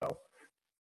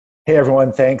Hey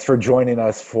everyone, thanks for joining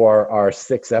us for our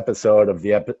sixth episode of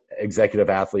the Executive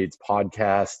Athletes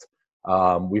podcast.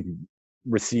 We've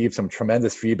received some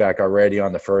tremendous feedback already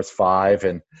on the first five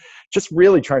and just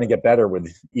really trying to get better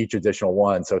with each additional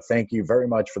one. So thank you very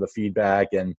much for the feedback.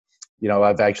 And,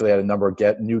 I've actually had a number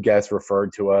of new guests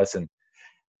referred to us, and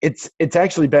it's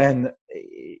actually been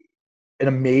an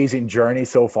amazing journey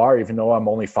so far, even though I'm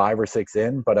only 5 or 6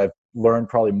 in, but I've learned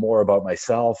probably more about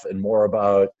myself and more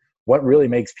about what really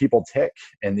makes people tick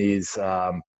in these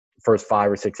first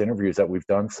 5 or 6 interviews that we've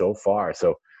done so far.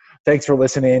 So thanks for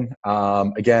listening.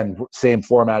 Again, same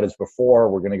format as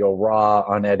before. We're going to go raw,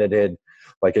 unedited.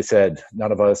 Like I said,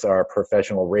 none of us are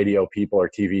professional radio people or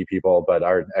TV people, but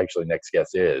our actually next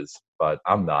guest is, but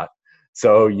I'm not.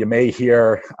 So you may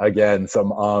hear, again,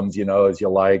 some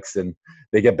your likes, and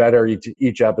they get better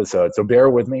each episode. So bear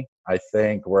with me. I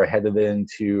think we're headed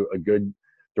into a good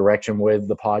direction with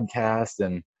the podcast,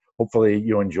 and hopefully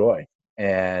you enjoy.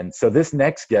 And so this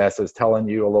next guest is telling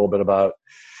you a little bit about,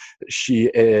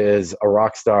 she is a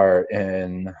rock star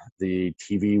in the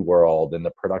TV world, in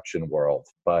the production world,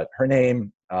 but her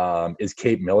name is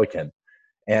Kate Milliken.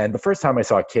 And the first time I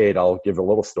saw Kate, I'll give a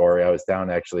little story. I was down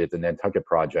actually at the Nantucket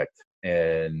Project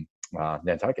in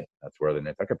Nantucket. That's where the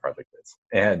Nantucket Project is.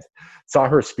 And saw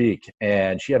her speak.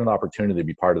 And she had an opportunity to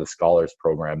be part of the Scholars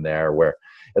Program there, where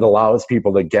it allows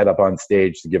people to get up on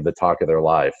stage to give the talk of their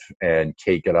life. And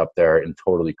Kate got up there and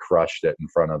totally crushed it in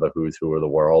front of the who's who of the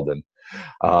world. And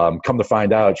come to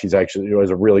find out, she's actually was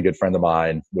a really good friend of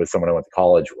mine, with someone I went to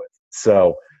college with.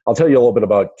 So I'll tell you a little bit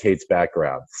about Kate's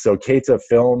background. So Kate's a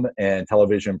film and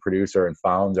television producer and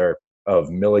founder of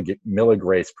Milla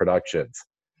Grace Productions,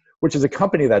 which is a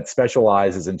company that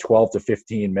specializes in 12 to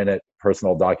 15-minute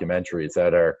personal documentaries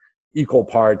that are equal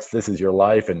parts This Is Your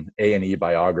Life and A&E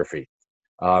biography.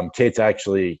 Kate's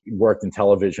actually worked in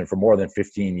television for more than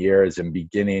 15 years, and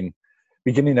beginning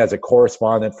as a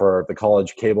correspondent for the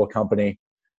college cable company,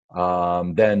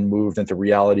 then moved into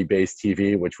reality-based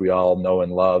TV, which we all know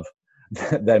and love,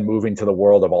 then moving to the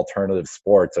world of alternative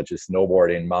sports such as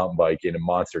snowboarding, mountain biking, and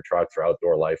monster trucks for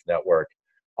Outdoor Life Network,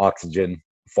 Oxygen,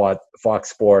 Fox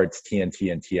Sports,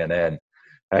 TNT, and TNN.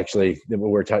 Actually, we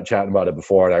were chatting about it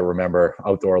before, and I remember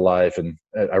Outdoor Life, and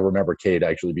I remember Kate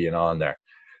actually being on there.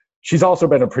 She's also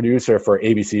been a producer for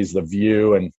ABC's The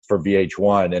View and for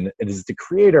VH1, and it is the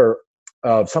creator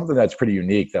of something that's pretty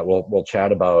unique that we'll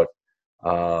chat about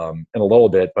in a little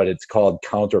bit, but it's called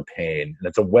Counterpain, and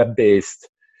it's a web-based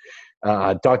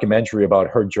documentary about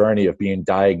her journey of being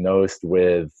diagnosed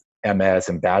with MS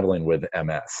and battling with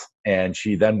MS. And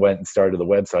she then went and started a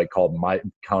website called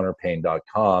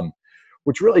mycounterpain.com,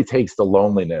 which really takes the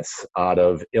loneliness out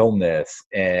of illness.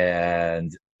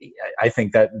 And I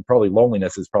think that probably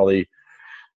loneliness is probably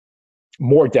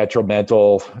more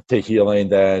detrimental to healing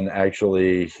than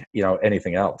actually,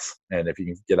 anything else. And if you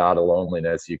can get out of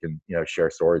loneliness, you can,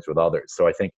 share stories with others. So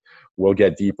I think we'll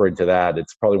get deeper into that.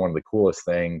 It's probably one of the coolest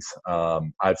things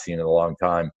I've seen in a long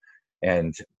time.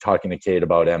 And talking to Kate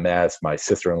about MS, my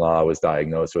sister-in-law was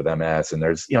diagnosed with MS, and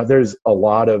there's a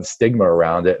lot of stigma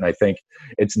around it. And I think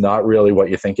it's not really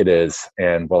what you think it is.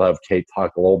 And we'll have Kate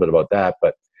talk a little bit about that.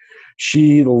 But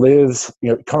she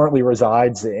currently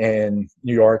resides in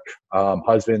New York,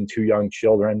 husband, 2 young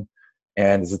children,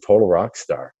 and is a total rock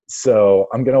star. So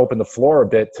I'm going to open the floor a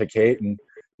bit to Kate, and,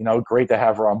 great to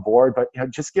have her on board, but,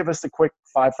 just give us a quick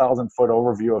 5,000-foot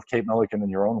overview of Kate Milliken in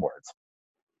your own words.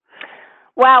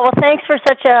 Wow. Well, thanks for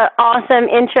such an awesome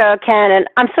intro, Ken. And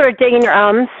I'm sort of digging your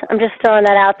ums. I'm just throwing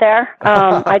that out there.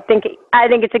 I think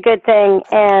it's a good thing,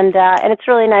 and it's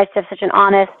really nice to have such an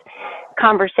honest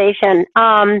conversation.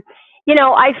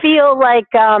 I feel like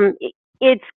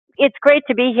it's great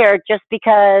to be here, just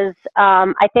because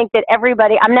I think that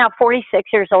everybody. I'm now 46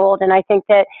 years old, and I think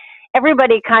that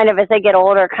everybody kind of, as they get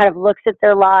older, kind of looks at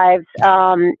their lives,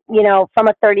 from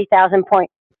a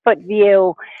 30,000-foot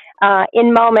view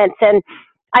in moments. And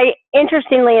I,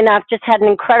 interestingly enough, just had an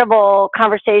incredible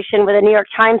conversation with a New York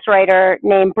Times writer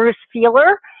named Bruce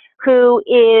Feiler, who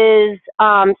is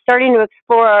starting to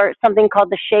explore something called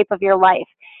the shape of your life.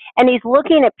 And he's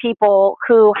looking at people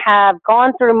who have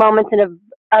gone through moments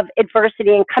of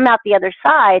adversity and come out the other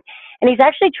side. And he's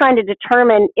actually trying to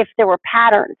determine if there were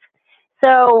patterns.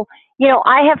 So,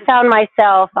 I have found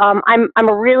myself, I'm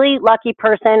a really lucky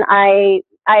person. I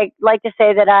like to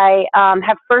say that I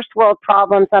have first world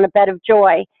problems on a bed of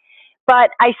joy. But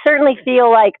I certainly feel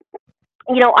like,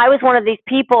 I was one of these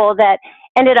people that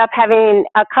ended up having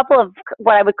a couple of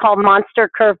what I would call monster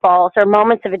curveballs, or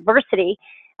moments of adversity,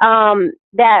 where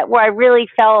I really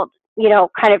felt,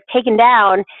 kind of taken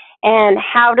down. And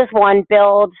how does one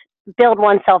build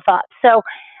oneself up? So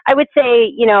I would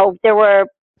say, there were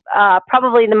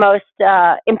probably the most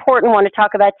important one to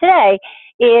talk about today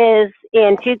is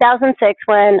in 2006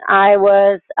 when I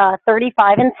was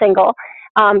 35 and single,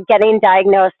 getting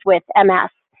diagnosed with MS.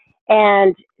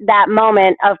 And that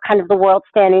moment of kind of the world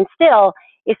standing still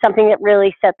is something that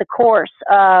really set the course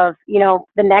of,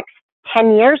 the next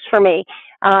 10 years for me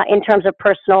in terms of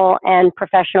personal and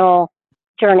professional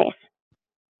journeys.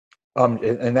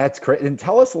 And that's great. And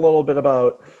tell us a little bit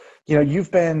about,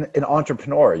 you've been an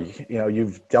entrepreneur.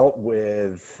 You've dealt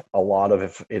with a lot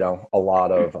of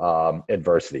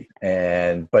adversity,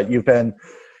 but you've been,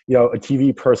 a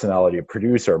TV personality, a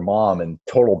producer, mom, and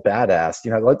total badass.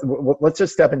 Let's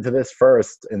just step into this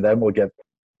first, and then we'll get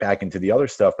back into the other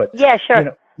stuff. But yeah,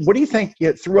 sure. What do you think?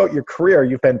 Throughout your career,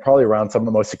 you've been probably around some of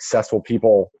the most successful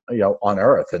people, on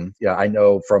earth. And I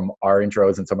know from our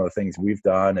intros and some of the things we've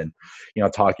done, and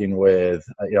talking with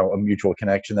a mutual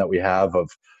connection that we have of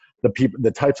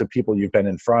the types of people you've been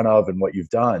in front of and what you've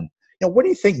done. What do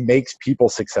you think makes people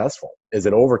successful? Is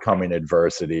it overcoming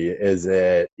adversity? Is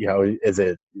it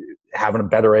having a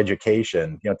better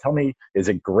education? Tell me, is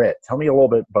it grit? Tell me a little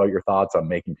bit about your thoughts on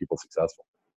making people successful.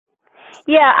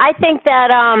 Yeah, I think that,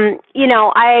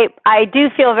 I do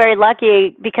feel very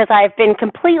lucky because I've been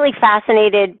completely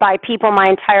fascinated by people my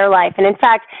entire life. And in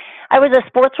fact, I was a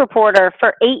sports reporter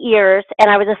for 8 years, and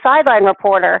I was a sideline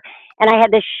reporter. And I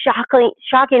had this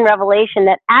shocking revelation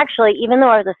that actually, even though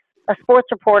I was a sports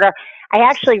reporter, I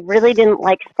actually really didn't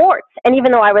like sports. And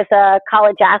even though I was a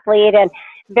college athlete and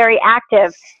very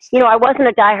active, I wasn't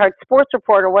a diehard sports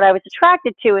reporter. What I was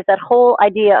attracted to is that whole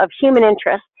idea of human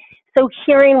interest. So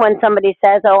hearing when somebody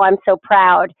says, "Oh, I'm so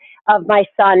proud of my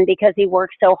son because he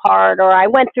worked so hard," or "I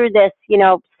went through this,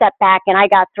 setback and I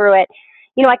got through it,"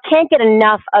 I can't get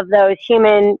enough of those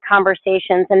human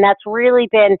conversations. And that's really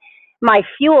been my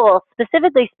fuel,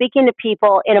 specifically speaking to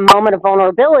people in a moment of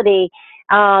vulnerability,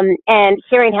 and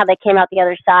hearing how they came out the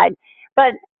other side.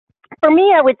 But for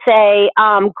me, I would say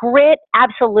grit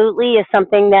absolutely is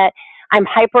something that I'm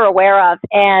hyper aware of.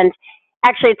 And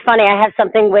actually, it's funny, I have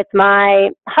something with my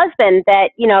husband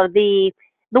that,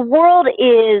 the world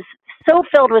is so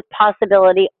filled with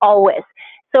possibility always.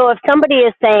 So if somebody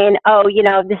is saying, "Oh,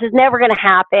 this is never going to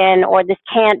happen," or "This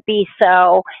can't be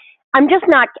so," I'm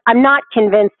not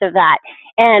convinced of that.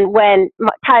 And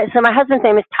so my husband's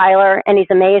name is Tyler, and he's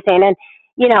amazing. And,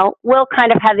 we'll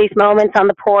kind of have these moments on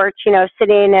the porch,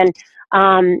 sitting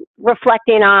and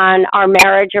reflecting on our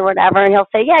marriage or whatever. And he'll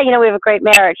say, "Yeah, we have a great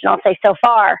marriage." And I'll say, "So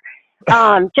far."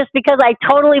 Just because I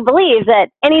totally believe that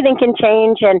anything can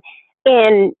change and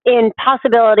in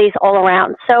possibilities all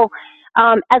around. So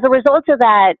as a result of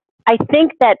that, I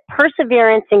think that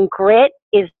perseverance and grit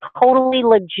is totally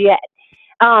legit.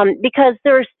 Because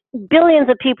there's billions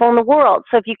of people in the world.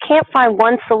 So if you can't find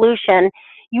one solution,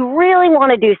 you really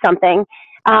want to do something,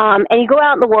 and you go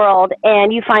out in the world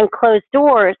and you find closed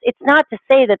doors, it's not to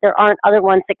say that there aren't other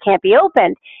ones that can't be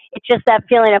opened. It's just that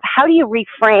feeling of how do you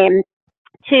reframe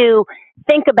to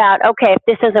think about, okay, if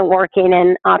this isn't working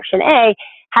in option A,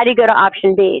 how do you go to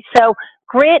option B? So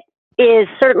grit is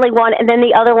certainly one. And then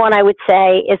the other one I would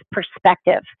say is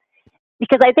perspective.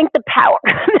 Because I think the power,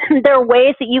 there are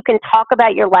ways that you can talk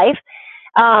about your life.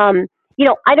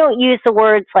 I don't use the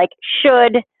words like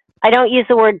should, I don't use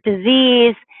the word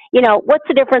disease. What's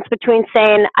the difference between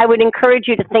saying I would encourage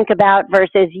you to think about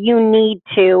versus you need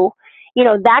to,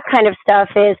 that kind of stuff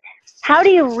is how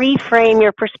do you reframe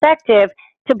your perspective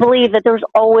to believe that there's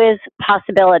always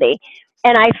possibility?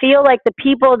 And I feel like the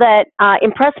people that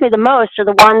impress me the most are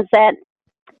the ones that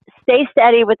stay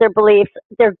steady with their beliefs.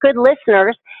 They're good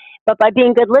listeners, but by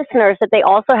being good listeners, that they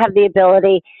also have the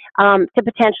ability to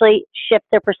potentially shift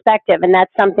their perspective. And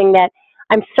that's something that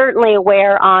I'm certainly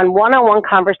aware on one-on-one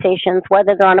conversations,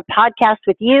 whether they're on a podcast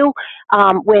with you,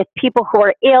 with people who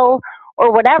are ill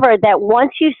or whatever, that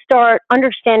once you start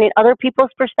understanding other people's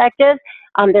perspectives,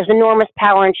 there's enormous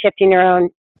power in shifting your own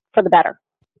for the better.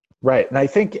 Right. And I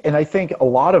think a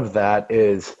lot of that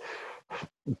is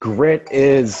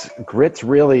grit's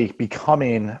really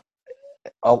becoming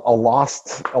a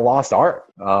lost art.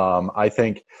 I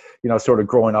think, sort of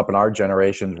growing up in our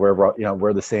generations where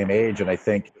we're the same age. And I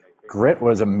think grit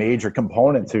was a major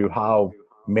component to how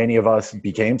many of us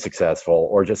became successful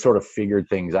or just sort of figured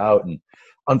things out. And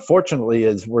unfortunately,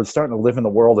 is we're starting to live in the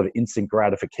world of instant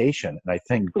gratification. And I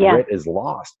think grit is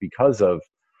lost because of,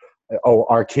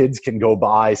 our kids can go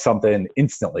buy something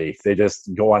instantly. They just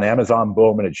go on Amazon,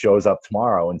 boom, and it shows up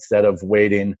tomorrow instead of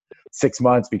waiting 6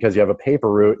 months because you have a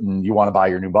paper route and you want to buy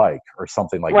your new bike or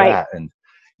something like that. And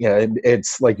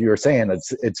it's like you were saying,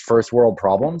 it's first world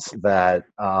problems that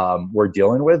we're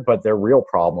dealing with, but they're real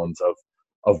problems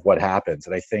of what happens.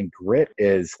 And I think grit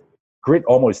is grit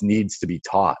almost needs to be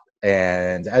taught.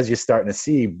 And as you're starting to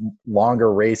see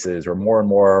longer races or more and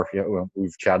more,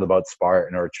 we've chatted about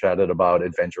Spartan or chatted about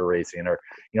adventure racing or,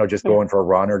 just going for a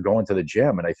run or going to the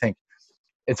gym. And I think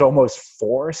it's almost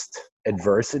forced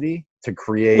adversity to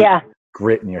create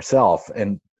grit in yourself.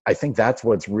 And I think that's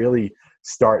what's really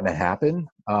starting to happen,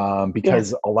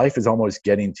 because life is almost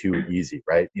getting too easy,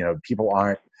 right?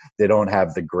 People they don't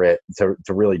have the grit to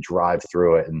really drive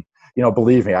through it. And,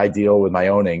 believe me, I deal with my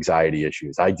own anxiety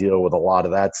issues. I deal with a lot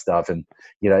of that stuff. And,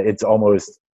 it's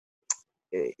almost,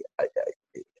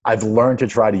 I've learned to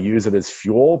try to use it as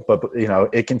fuel, but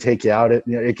it can take you out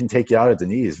it can take you out at the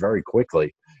knees very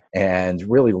quickly. And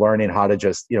really learning how to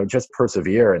just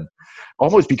persevere and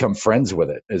almost become friends with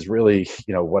it is really,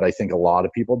 what I think a lot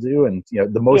of people do. And,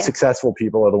 the most successful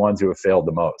people are the ones who have failed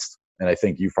the most. And I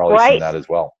think you've probably seen that as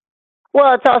well.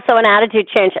 Well, it's also an attitude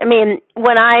change. I mean,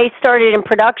 when I started in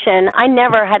production, I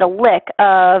never had a lick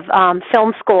of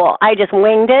film school. I just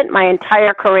winged it my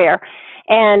entire career.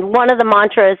 And one of the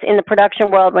mantras in the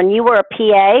production world, when you were a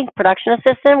PA, production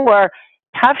assistant, were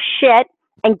tough shit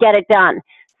and get it done.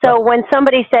 So when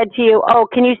somebody said to you, oh,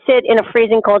 can you sit in a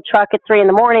freezing cold truck at 3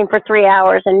 a.m. for 3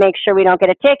 hours and make sure we don't get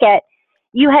a ticket,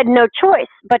 you had no choice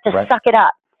but to suck it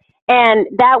up. And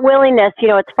that willingness,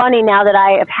 it's funny now that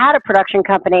I have had a production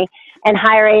company and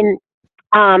hiring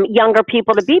younger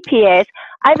people to be PAs,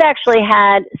 I've actually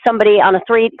had somebody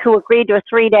who agreed to a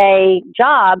 3-day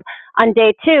job on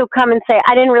day 2 come and say,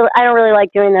 I don't really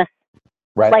like doing this.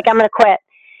 Right. Like, I'm going to quit.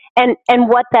 And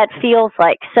what that feels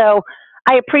like. So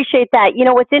I appreciate that.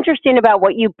 What's interesting about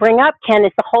what you bring up, Ken,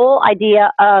 is the whole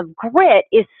idea of grit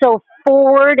is so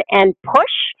forward and push,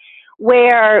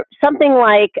 where something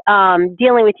like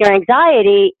dealing with your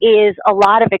anxiety is a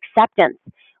lot of acceptance,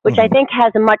 which I think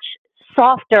has a much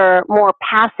softer, more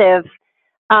passive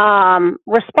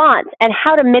response, and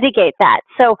how to mitigate that.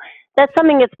 So that's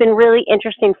something that's been really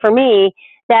interesting for me,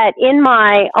 that in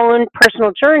my own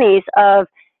personal journeys of,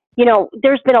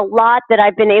 there's been a lot that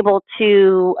I've been able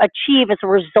to achieve as a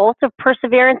result of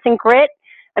perseverance and grit.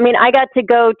 I mean, I got to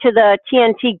go to the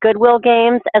TNT Goodwill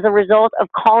Games as a result of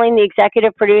calling the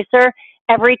executive producer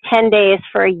every 10 days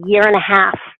for a year and a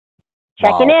half.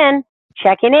 Checking in.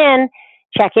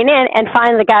 And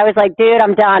finally the guy was like, dude,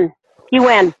 I'm done. You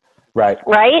win. Right.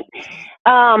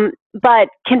 But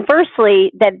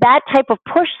conversely, that type of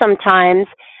push sometimes,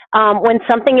 when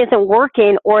something isn't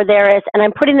working, or there is, and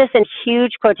I'm putting this in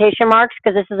huge quotation marks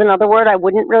because this is another word I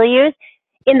wouldn't really use,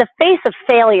 in the face of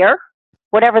failure,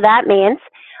 whatever that means,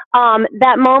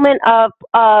 that moment of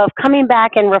coming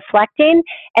back and reflecting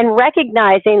and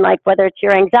recognizing, like, whether it's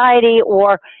your anxiety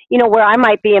or, where I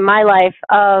might be in my life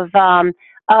of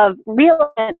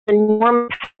realizing the norm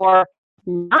for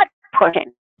not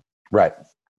pushing. Right.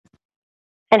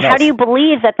 And how do you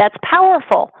believe that that's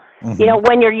powerful?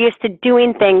 When you're used to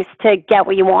doing things to get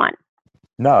what you want.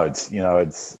 No, it's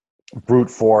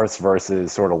brute force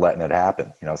versus sort of letting it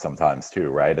happen, sometimes too,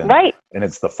 right? And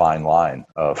it's the fine line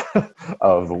of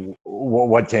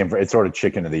what came from, it's sort of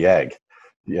chicken or the egg.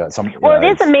 Yeah. It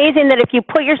is amazing that if you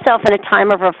put yourself in a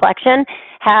time of reflection,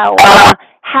 how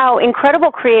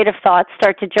incredible creative thoughts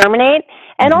start to germinate,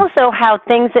 and also how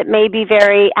things that may be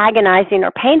very agonizing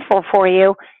or painful for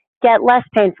you get less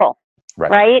painful.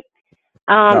 Right?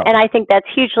 And I think that's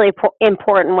hugely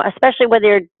important, especially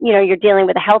whether you're dealing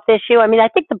with a health issue. I mean, I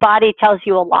think the body tells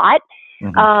you a lot,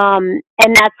 and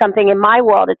that's something in my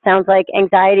world. It sounds like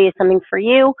anxiety is something for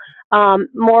you.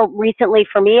 More recently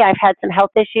for me, I've had some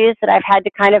health issues that I've had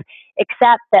to kind of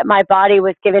accept that my body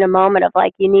was given a moment of,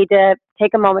 like, you need to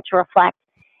take a moment to reflect,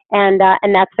 and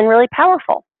that's been really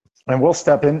powerful. And we'll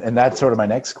step in, and that's sort of my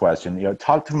next question.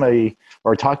 Talk to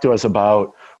us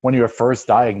about when you were first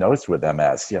diagnosed with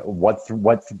MS. And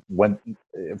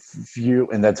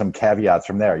then some caveats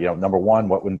from there. Number one,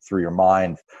 what went through your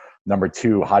mind? Number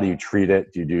two, how do you treat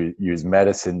it? Do you use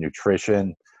medicine,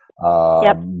 nutrition?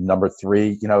 Number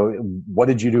three, what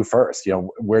did you do first?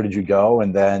 Where did you go?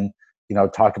 And then,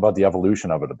 talk about the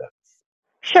evolution of it a bit.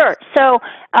 Sure. So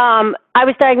I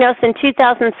was diagnosed in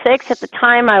 2006. At the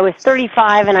time, I was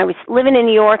 35, and I was living in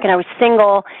New York, and I was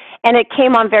single, and it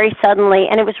came on very suddenly,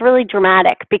 and it was really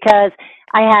dramatic because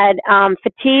I had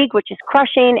fatigue, which is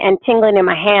crushing, and tingling in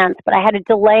my hands, but I had a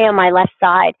delay on my left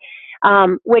side,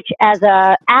 which as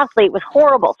an athlete was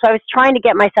horrible. So I was trying to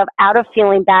get myself out of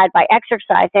feeling bad by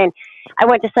exercising. I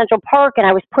went to Central Park, and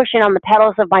I was pushing on the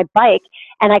pedals of my bike,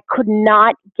 and I could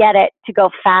not get it to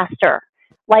go faster.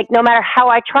 Like, no matter how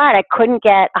I tried, I couldn't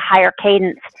get a higher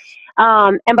cadence.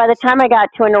 And by the time I got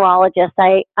to a neurologist,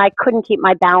 I couldn't keep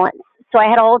my balance. So I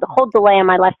had a whole delay on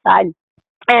my left side.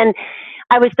 And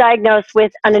I was diagnosed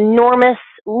with an enormous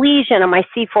lesion on my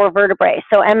C4 vertebrae.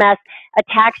 So MS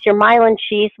attacks your myelin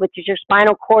sheath, which is your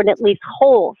spinal cord, and it leaves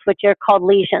holes, which are called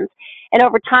lesions. And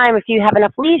over time, if you have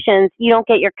enough lesions, you don't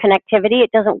get your connectivity.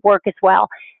 It doesn't work as well.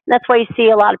 And that's why you see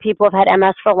a lot of people have had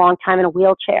MS for a long time in a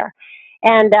wheelchair.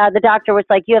 And the doctor was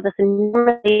like, you have this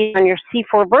enormous lesion on your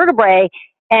C4 vertebrae,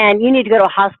 and you need to go to a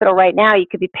hospital right now. You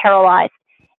could be paralyzed.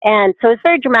 And so it's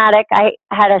very dramatic. I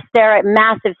had a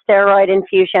massive steroid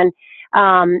infusion.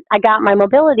 I got my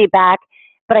mobility back,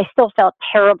 but I still felt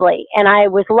terribly. And I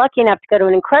was lucky enough to go to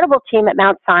an incredible team at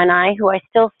Mount Sinai, who I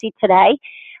still see today.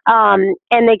 And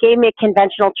they gave me a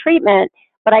conventional treatment,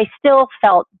 but I still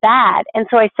felt bad. And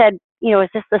so I said, is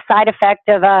this the side effect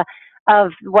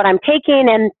of what I'm taking?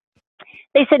 And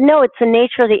they said, no, it's the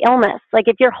nature of the illness. Like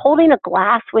if you're holding a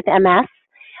glass with MS,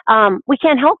 we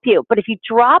can't help you. But if you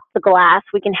drop the glass,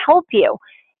 we can help you.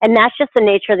 And that's just the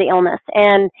nature of the illness.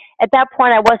 And at that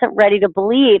point, I wasn't ready to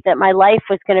believe that my life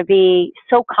was going to be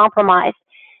so compromised.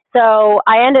 So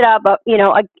I ended up,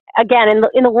 again,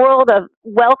 in the world of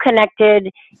well-connected,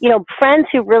 friends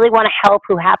who really want to help,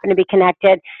 who happen to be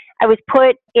connected. I was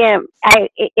put in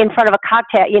front of a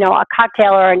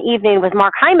cocktail or an evening with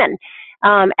Mark Hyman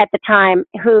at the time,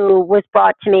 who was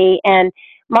brought to me. And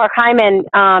Mark Hyman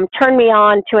turned me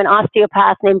on to an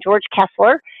osteopath named George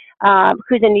Kessler,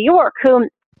 who's in New York, who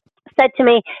said to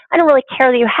me, I don't really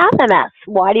care that you have MS.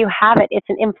 Why do you have it? It's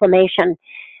an inflammation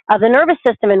of the nervous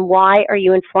system, and why are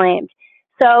you inflamed?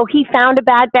 So he found a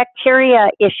bad bacteria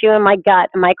issue in my gut,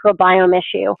 a microbiome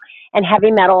issue, and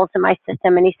heavy metals in my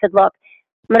system. And he said, look,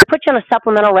 I'm going to put you on a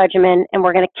supplemental regimen, and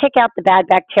we're going to kick out the bad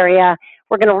bacteria.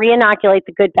 We're going to re-inoculate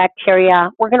the good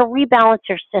bacteria. We're going to rebalance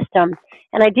your system.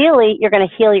 And ideally, you're going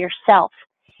to heal yourself.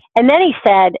 And then he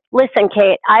said, listen,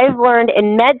 Kate, I've learned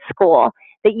in med school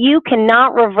that you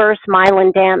cannot reverse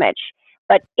myelin damage.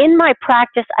 But in my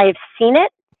practice, I've seen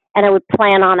it, and I would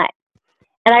plan on it.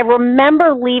 And I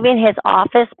remember leaving his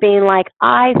office being like,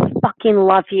 I fucking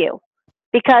love you.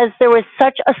 Because there was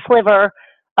such a sliver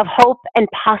of hope and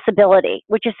possibility,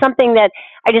 which is something that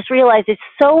I just realized is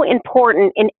so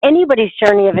important in anybody's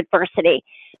journey of adversity.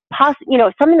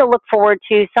 Something to look forward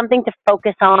to, something to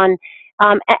focus on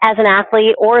as an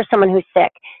athlete or someone who's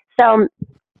sick. So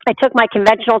I took my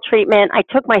conventional treatment, I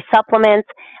took my supplements,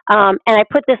 and I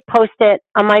put this Post-it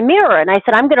on my mirror, and I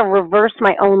said, I'm going to reverse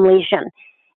my own lesion.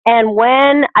 And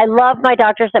when I love my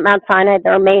doctors at Mount Sinai,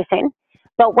 they're amazing.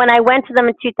 But when I went to them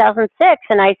in 2006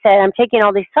 and I said, I'm taking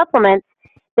all these supplements,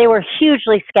 they were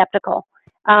hugely skeptical.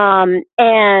 And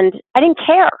I didn't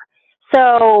care.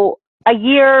 So a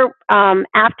year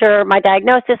after my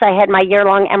diagnosis, I had my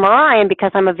year-long MRI, and because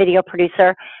I'm a video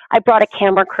producer, I brought a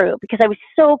camera crew because I was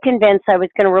so convinced I was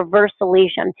going to reverse the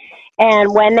lesion.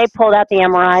 And when they pulled out the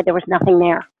MRI, there was nothing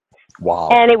there. Wow.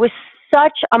 And it was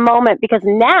such a moment, because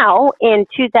now in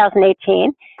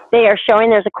 2018, they are showing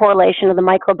there's a correlation of the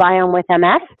microbiome with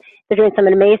MS. They're doing some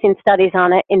amazing studies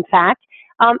on it, in fact.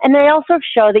 And they also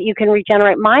show that you can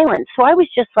regenerate myelin. So I was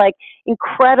just like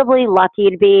incredibly lucky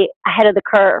to be ahead of the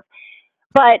curve.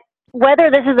 But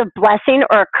whether this is a blessing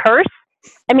or a curse,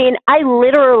 I mean, I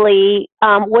literally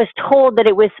was told that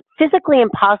it was physically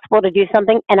impossible to do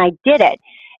something, and I did it.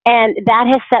 And that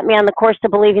has set me on the course to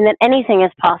believing that anything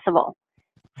is possible.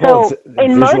 So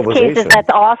in most cases, that's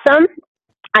awesome.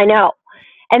 I know.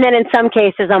 And then in some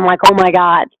cases, I'm like, oh my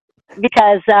God,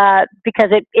 because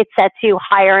it sets you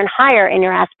higher and higher in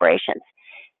your aspirations.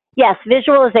 Yes,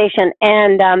 visualization.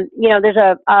 And, there's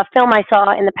a film I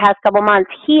saw in the past couple months,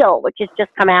 Heal, which has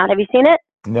just come out. Have you seen it?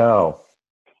 No.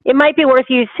 It might be worth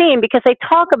you seeing, because they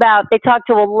talk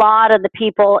to a lot of the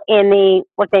people in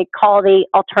what they call the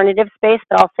alternative space,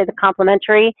 but I'll say the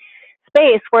complementary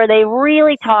space, where they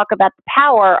really talk about the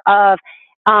power of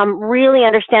really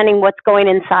understanding what's going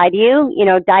inside you,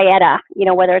 dieta,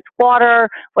 whether it's water,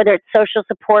 whether it's social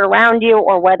support around you,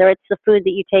 or whether it's the food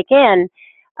that you take in,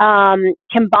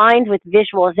 combined with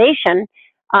visualization,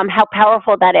 how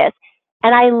powerful that is.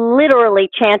 And I literally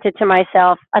chanted to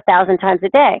myself 1,000 times a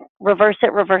day, reverse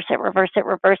it, reverse it, reverse it,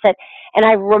 reverse it. And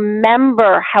I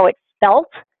remember how it felt,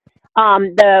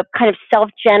 the kind of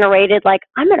self-generated, like,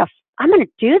 I'm going to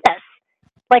do this.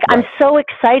 Like, right. I'm so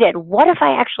excited. What if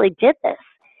I actually did this?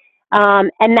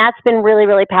 And that's been really,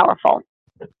 really powerful.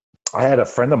 I had a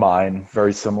friend of mine,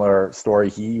 very similar story.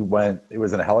 It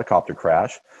was in a helicopter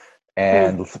crash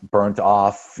and burnt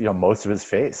off, most of his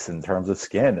face in terms of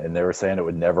skin. And they were saying it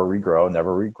would never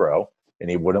regrow. And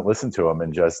he wouldn't listen to him,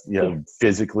 and just,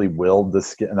 physically willed the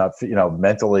skin,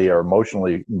 mentally or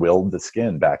emotionally willed the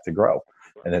skin back to grow.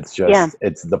 And it's just,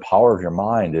 it's the power of your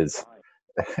mind is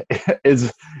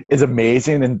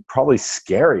amazing and probably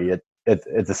scary at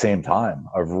the same time,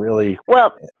 of really.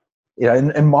 Well,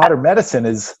 and modern medicine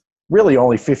is really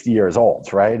only 50 years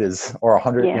old, right? Or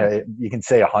 100, Yeah. you can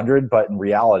say 100, but in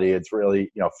reality, it's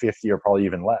really, 50 or probably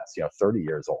even less, 30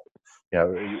 years old.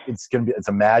 It's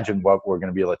imagine what we're going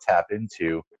to be able to tap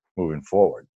into moving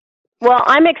forward. Well,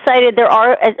 I'm excited. There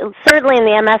are, certainly in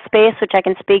the MS space, which I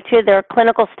can speak to, there are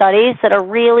clinical studies that are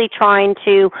really trying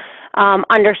to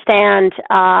understand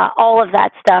all of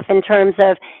that stuff in terms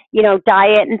of,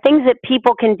 diet and things that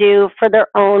people can do for their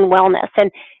own wellness.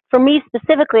 And for me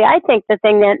specifically, I think the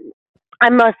thing that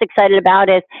I'm most excited about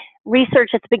is research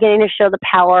that's beginning to show the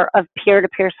power of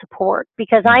peer-to-peer support,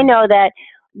 because I know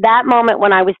that moment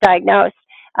when I was diagnosed,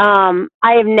 I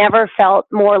have never felt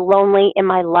more lonely in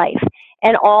my life.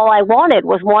 And all I wanted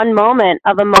was one moment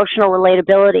of emotional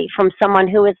relatability from someone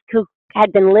who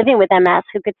had been living with MS,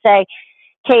 who could say,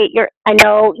 Kate, I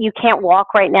know you can't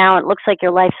walk right now. It looks like your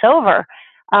life's over,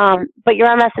 but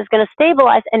your MS is going to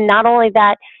stabilize. And not only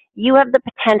that, you have the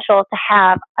potential to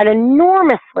have an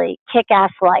enormously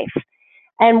kick-ass life.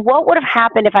 And what would have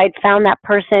happened if I'd found that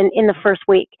person in the first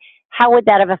week? How would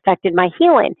that have affected my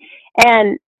healing?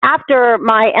 And after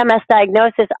my MS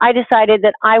diagnosis, I decided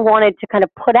that I wanted to kind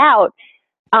of put out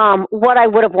what I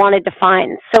would have wanted to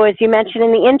find. So as you mentioned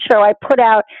in the intro, I put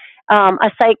out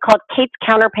a site called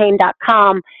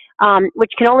katescounterpain.com,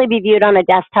 which can only be viewed on a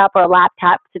desktop or a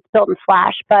laptop because it's built in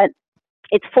Flash, but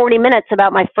it's 40 minutes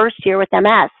about my first year with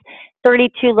MS,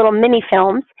 32 little mini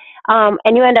films,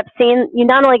 and you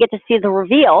not only get to see the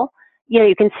reveal,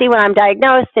 you can see when I'm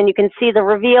diagnosed, and you can see the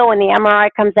reveal when the MRI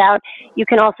comes out. You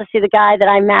can also see the guy that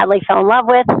I madly fell in love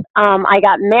with. I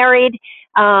got married.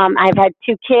 I've had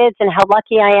 2 kids, and how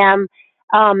lucky I am.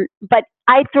 But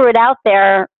I threw it out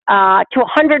there to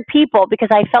 100 people because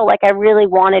I felt like I really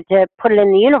wanted to put it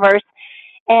in the universe.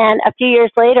 And a few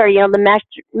years later, the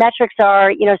metrics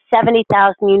are,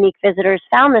 70,000 unique visitors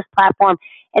found this platform,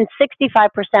 and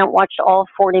 65% watched all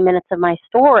 40 minutes of my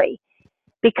story,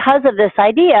 because of this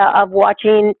idea of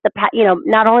watching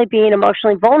not only being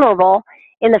emotionally vulnerable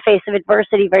in the face of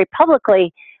adversity very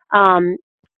publicly,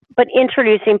 but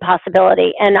introducing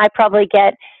possibility. And I probably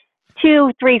get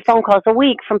 2-3 phone calls a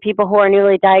week from people who are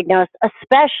newly diagnosed,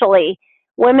 especially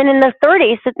women in their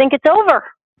 30s that think it's over.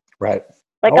 Right.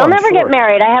 Like, I'll never get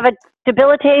married. I have a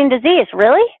debilitating disease.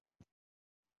 Really?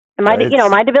 Am I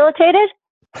debilitated?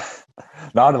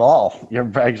 Not at all. You're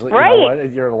actually,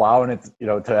 right. You're allowing it,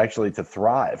 to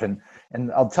thrive. And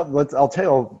I'll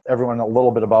tell everyone a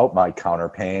little bit about my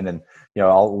Counterpain, and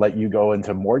I'll let you go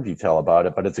into more detail about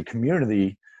it. But it's a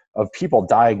community of people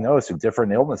diagnosed with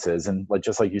different illnesses, and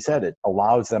just like you said, it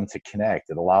allows them to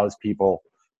connect. It allows people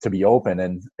to be open,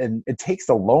 and it takes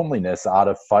the loneliness out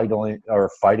of fighting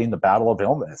the battle of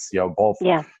illness. Both.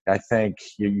 Yeah. I think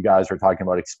you guys were talking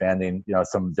about expanding,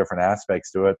 some different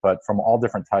aspects to it, but from all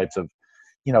different types of,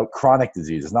 chronic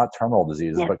diseases, not terminal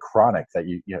diseases, but chronic that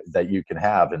you can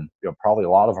have, and probably a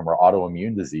lot of them are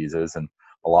autoimmune diseases, and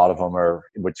a lot of them are,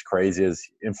 which crazy, is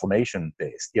inflammation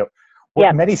based.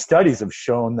 Many studies have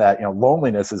shown that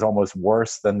loneliness is almost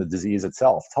worse than the disease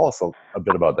itself. Tell us a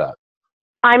bit about that.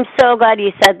 I'm so glad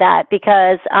you said that,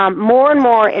 because more and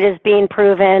more it is being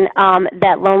proven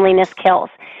that loneliness kills.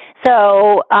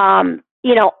 So,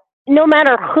 no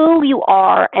matter who you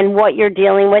are and what you're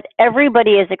dealing with,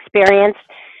 everybody has experienced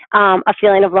a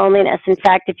feeling of loneliness. In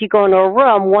fact, if you go into a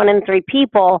room, 1 in 3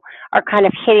 people are kind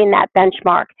of hitting that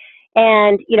benchmark.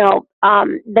 And,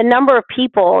 the number of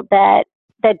people that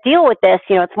deal with this,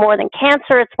 it's more than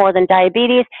cancer, it's more than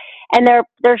diabetes. And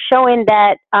they're showing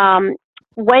that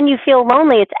when you feel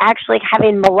lonely, it's actually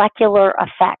having molecular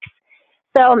effects.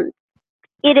 So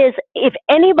it is, if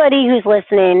anybody who's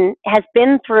listening has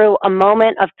been through a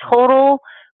moment of total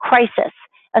crisis,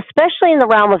 especially in the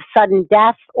realm of sudden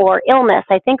death or illness,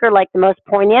 I think are like the most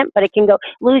poignant, but it can go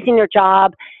losing your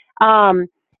job. The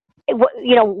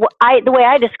way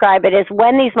I describe it is,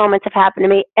 when these moments have happened to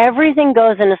me, everything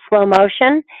goes into slow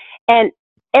motion, and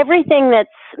everything that's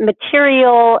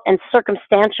material and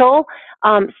circumstantial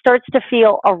starts to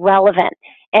feel irrelevant.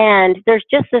 And there's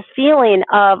just this feeling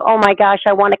of, oh my gosh,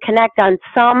 I want to connect on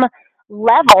some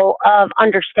level of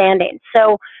understanding.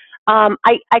 So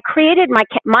I created my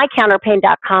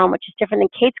Counterpain.com, which is different than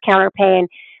Kate's Counterpain,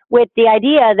 with the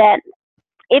idea that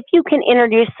if you can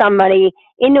introduce somebody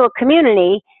into a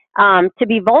community to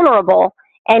be vulnerable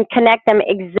and connect them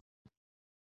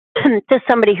to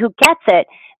somebody who gets it,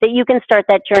 that you can start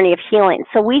that journey of healing.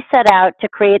 So we set out to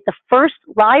create the first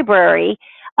library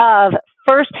of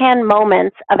firsthand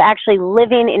moments of actually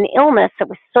living in illness that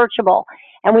was searchable.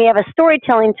 And we have a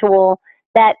storytelling tool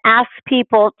that asks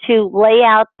people to lay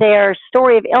out their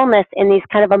story of illness in these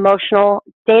kind of emotional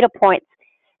data points.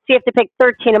 So you have to pick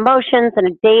 13 emotions and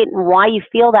a date and why you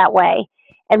feel that way.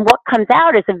 And what comes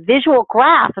out is a visual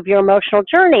graph of your emotional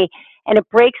journey, and it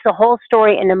breaks the whole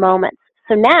story into moments.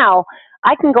 So now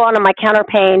I can go onto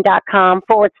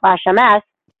mycounterpain.com/MS,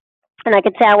 and I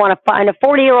can say I want to find a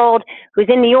 40-year-old who's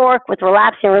in New York with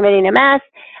relapsing or remitting MS,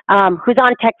 who's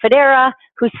on Tecfidera,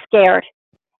 who's scared.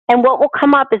 And what will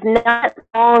come up is not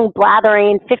long,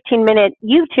 blathering, 15-minute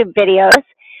YouTube videos,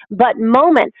 but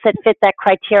moments that fit that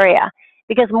criteria.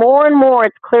 Because more and more,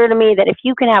 it's clear to me that if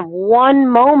you can have one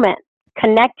moment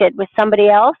connected with somebody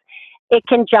else, it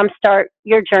can jumpstart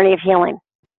your journey of healing.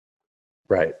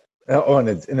 Right. Oh, and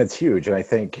it's huge. And I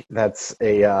think that's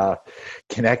a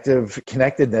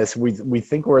connectedness. We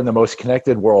think we're in the most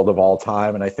connected world of all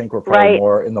time. And I think we're probably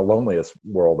more in the loneliest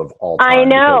world of all time. I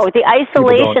know, the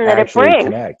isolation that it brings.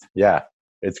 Connect. Yeah.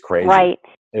 It's crazy. Right.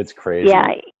 It's crazy. Yeah.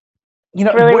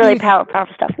 It's really powerful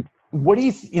stuff. What do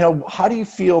you, how do you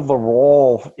feel the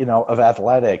role, of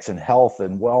athletics and health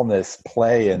and wellness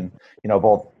play in,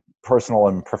 both personal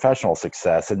and professional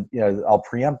success? And, I'll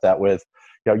preempt that with,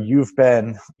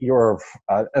 you're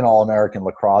an All-American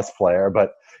lacrosse player,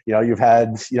 but, you've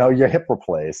had, your hip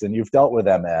replaced and you've dealt with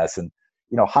MS, and,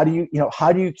 how do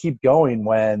you keep going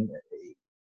when,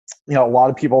 a lot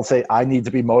of people say, I need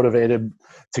to be motivated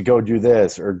to go do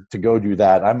this or to go do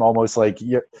that. I'm almost like,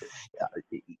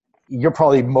 you're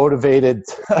probably motivated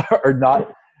or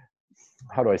not.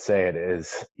 How do I say it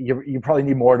is you probably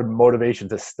need more motivation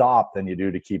to stop than you do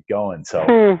to keep going. So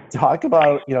talk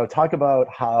about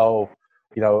how,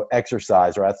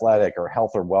 exercise or athletic or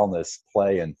health or wellness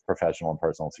play in professional and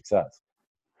personal success.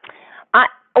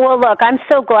 Well, look, I'm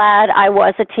so glad I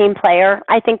was a team player.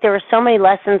 I think there were so many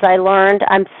lessons I learned.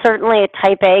 I'm certainly a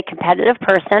type A competitive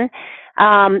person.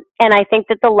 And I think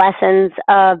that the lessons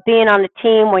of being on a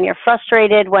team when you're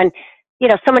frustrated, when,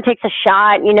 someone takes a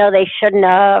shot, they shouldn't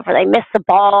have, or they miss the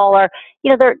ball, or,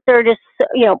 they're just,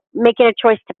 making a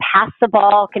choice to pass the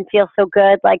ball can feel so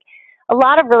good. Like a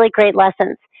lot of really great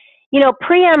lessons.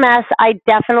 Pre-MS, I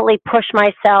definitely push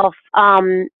myself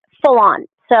full on.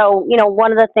 So,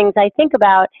 one of the things I think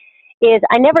about is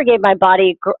I never gave my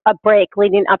body a break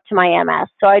leading up to my MS.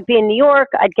 So I'd be in New York,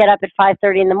 I'd get up at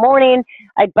 5:30 in the morning,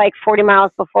 I'd bike 40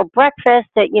 miles before breakfast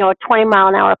at, a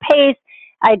 20-mile-an-hour pace.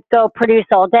 I'd go produce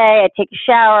all day, I'd take a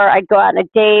shower, I'd go out on a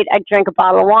date, I'd drink a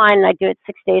bottle of wine, and I'd do it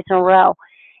 6 days in a row.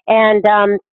 And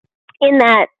in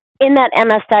that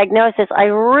MS diagnosis, I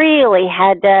really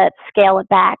had to scale it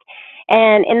back.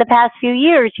 And in the past few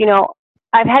years,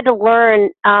 I've had to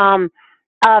learn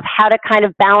of how to kind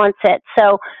of balance it.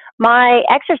 So my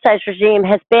exercise regime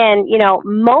has been,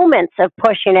 moments of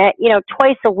pushing it,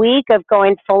 twice a week of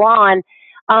going full on,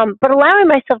 but allowing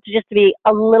myself to just be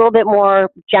a little bit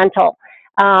more gentle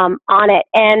on it,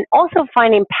 and also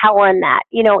finding power in that.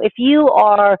 If you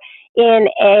are in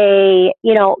a,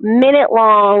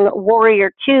 minute-long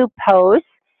Warrior 2 pose,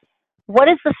 what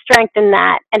is the strength in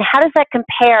that? And how does that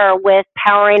compare with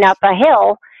powering up a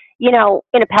hill, in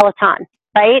a Peloton?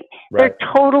 Right? They're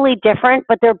totally different,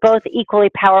 but they're both equally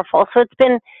powerful. So it's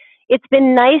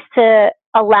been nice to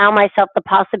allow myself the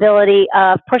possibility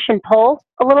of push and pull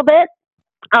a little bit.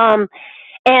 And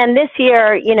this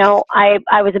year,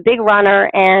 I was a big runner,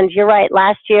 and you're right.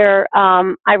 Last year,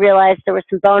 I realized there was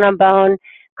some bone on bone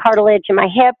cartilage in my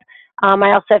hip.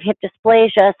 I also have hip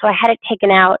dysplasia, so I had it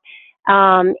taken out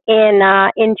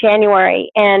in January.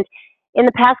 And in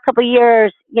the past couple of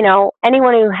years,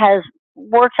 anyone who has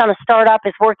works on a startup,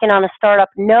 is working on a startup,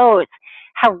 knows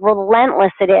how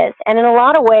relentless it is. And in a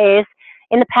lot of ways,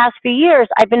 in the past few years,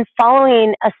 I've been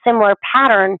following a similar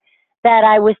pattern that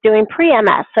I was doing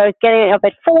pre-MS. So I was getting up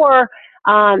at 4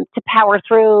 to power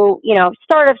through,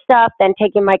 startup stuff, then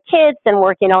taking my kids and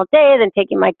working all day, then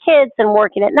taking my kids and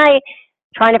working at night,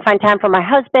 trying to find time for my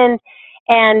husband.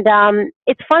 And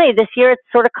it's funny, this year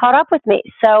it's sort of caught up with me.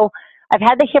 So I've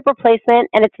had the hip replacement,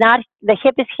 and the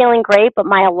hip is healing great, but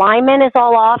my alignment is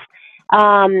all off.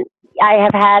 I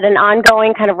have had an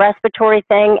ongoing kind of respiratory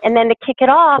thing. And then to kick it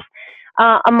off,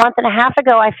 a month and a half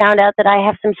ago, I found out that I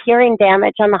have some hearing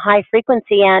damage on the high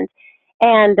frequency end.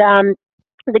 And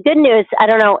the good news, I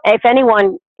don't know if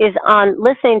anyone is on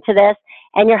listening to this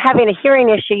and you're having a hearing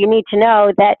issue, you need to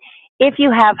know that if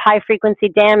you have high frequency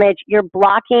damage, you're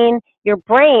blocking your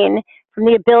brain from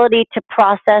the ability to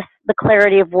process the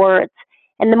clarity of words.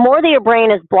 And the more that your brain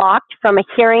is blocked from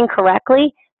hearing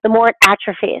correctly, the more it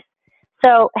atrophies.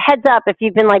 So heads up, if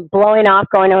you've been like blowing off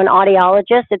going to an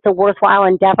audiologist, it's a worthwhile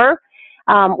endeavor.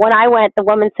 When I went, the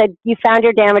woman said, you found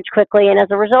your damage quickly, and as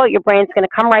a result, your brain's going to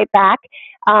come right back,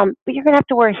 but you're going to have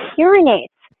to wear hearing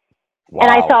aids. Wow.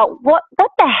 And I thought, what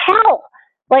the hell?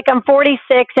 Like, I'm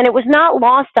 46, and it was not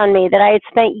lost on me that I had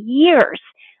spent years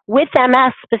with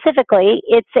MS specifically,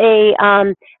 it's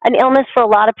an illness for a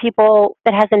lot of people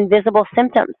that has invisible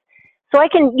symptoms. So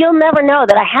you'll never know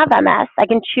that I have MS. I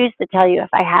can choose to tell you if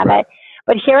I have it.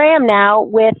 But here I am now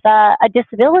with a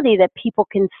disability that people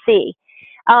can see.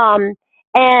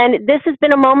 And this has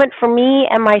been a moment for me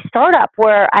and my startup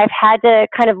where I've had to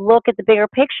kind of look at the bigger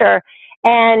picture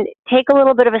and take a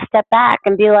little bit of a step back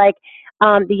and be like,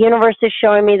 the universe is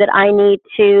showing me that I need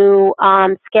to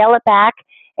scale it back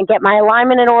and get my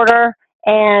alignment in order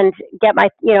and get my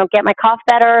cough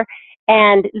better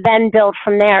and then build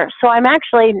from there. So I'm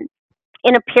actually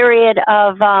in a period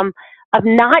of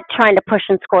not trying to push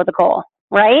and score the goal,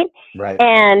 right? Right.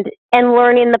 And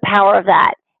learning the power of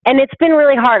that. And it's been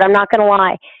really hard, I'm not going to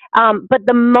lie. But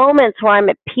the moments where I'm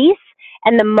at peace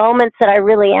and the moments that I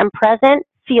really am present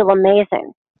feel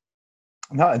amazing.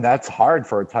 No, and that's hard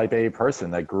for a type A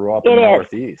person that grew up in the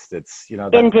Northeast. It's,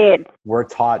 Indeed. We're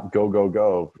taught go, go,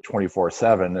 go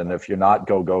 24/7. And if you're not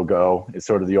go, go, go, it's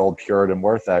sort of the old Puritan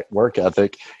work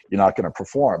ethic, you're not going to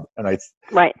perform. And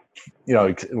right.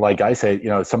 Like I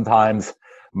say, sometimes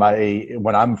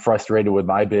when I'm frustrated with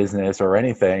my business or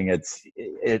anything,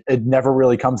 it never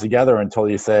really comes together until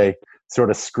you say, sort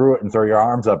of screw it and throw your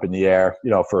arms up in the air,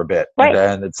 for a bit. Right. And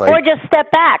then it's like, or just step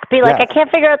back, be like, I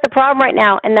can't figure out the problem right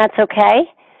now. And that's okay.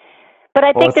 But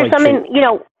I think there's something,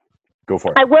 go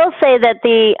for it. I will say that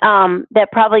that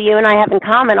probably you and I have in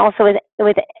common also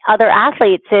with other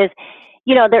athletes is,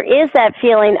 there is that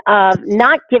feeling of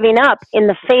not giving up in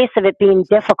the face of it being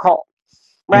difficult,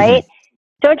 right?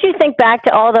 Mm-hmm. Don't you think back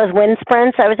to all those wind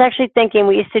sprints? I was actually thinking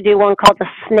we used to do one called the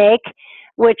Snake,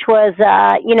 which was,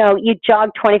 you jog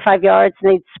 25 yards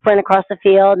and you'd sprint across the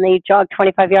field, and then you jog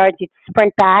 25 yards, you'd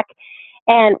sprint back.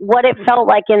 And what it felt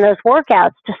like in those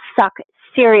workouts to suck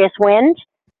serious wind.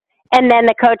 And then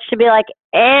the coach to be like,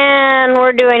 and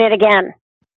we're doing it again.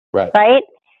 Right?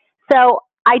 So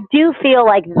I do feel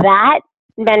like that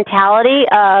mentality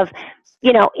of,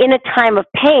 in a time of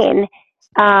pain,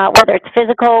 whether it's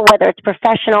physical, whether it's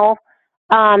professional,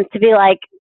 to be like,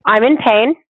 I'm in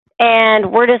pain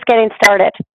and we're just getting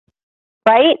started,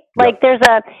 right? Like there's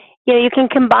you can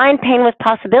combine pain with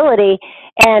possibility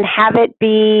and have it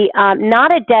be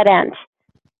not a dead end.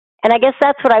 And I guess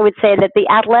that's what I would say, that the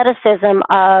athleticism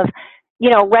of,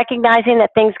 recognizing that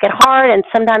things get hard and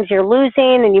sometimes you're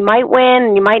losing and you might win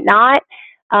and you might not.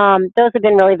 Those have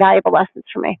been really valuable lessons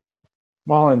for me.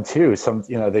 Well, and too,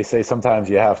 they say sometimes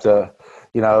you have to,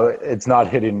 it's not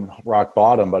hitting rock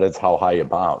bottom, but it's how high you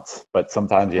bounce. But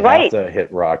sometimes you have to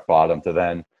hit rock bottom to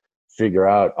then figure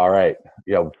out, all right,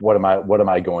 what am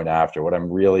I going after?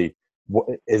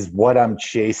 Is what I'm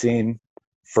chasing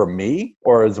for me,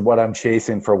 or is what I'm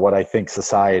chasing for what I think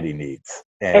society needs?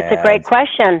 And it's a great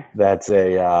question. That's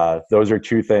those are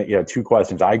two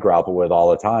questions I grapple with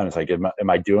all the time. It's like, am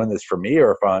I doing this for me,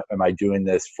 or am I doing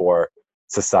this for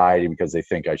society because they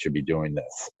think I should be doing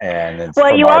this? And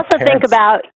you also think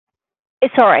about,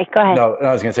 sorry, go ahead. No,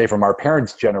 I was going to say, from our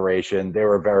parents' generation, they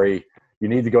were you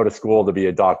need to go to school to be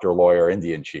a doctor, lawyer,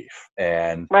 Indian chief.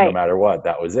 And no matter what,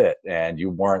 that was it. And you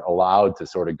weren't allowed to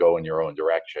sort of go in your own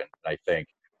direction. And I think,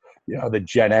 the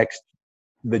Gen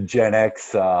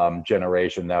X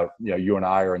generation that, you and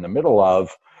I are in the middle of,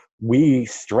 we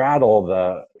straddle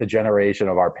the generation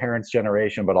of our parents'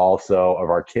 generation, but also of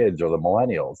our kids or the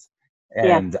millennials.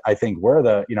 And I think we're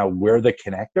the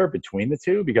connector between the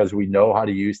two, because we know how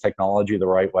to use technology the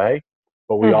right way,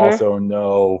 but we also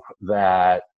know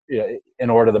that in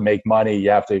order to make money, you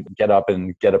have to get up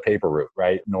and get a paper route,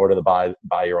 right? In order to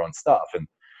buy your own stuff. And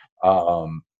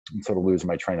I'm sort of losing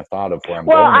my train of thought of where I'm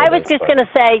going. Well, I was just going to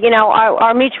say,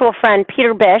 our mutual friend,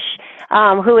 Peter Bish,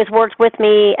 who has worked with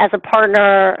me as a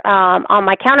partner on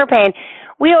my counterpain,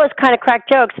 we always kind of crack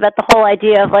jokes about the whole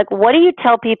idea of like, what do you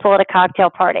tell people at a cocktail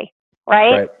party?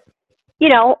 Right?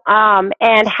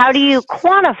 And how do you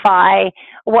quantify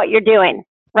what you're doing?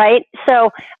 Right?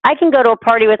 So I can go to a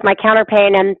party with my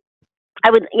counterpain, and I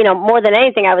would, more than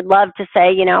anything, I would love to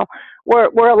say,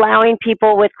 we're allowing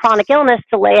people with chronic illness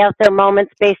to lay out their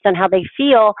moments based on how they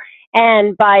feel.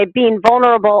 And by being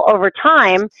vulnerable over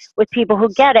time with people who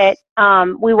get it,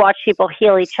 we watch people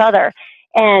heal each other.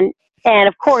 And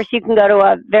of course, you can go to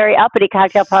a very uppity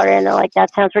cocktail party and they're like,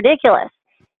 that sounds ridiculous.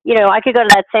 I could go to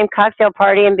that same cocktail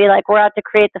party and be like, we're out to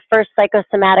create the first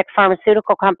psychosomatic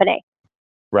pharmaceutical company.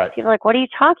 Right. People are like, what are you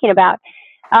talking about?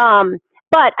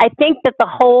 But I think that the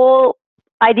whole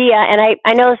idea, and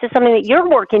I know this is something that you're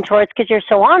working towards because you're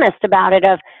so honest about it,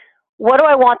 of what do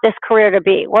I want this career to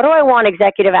be? What do I want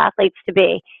executive athletes to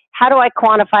be? How do I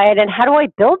quantify it, and how do I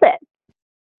build it?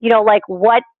 Like,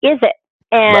 what is it?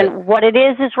 And what it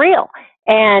is real.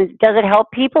 And does it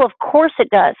help people? Of course it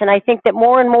does. And I think that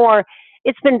more and more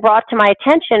it's been brought to my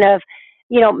attention of,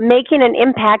 making an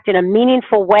impact in a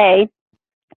meaningful way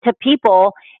to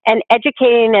people and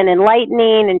educating and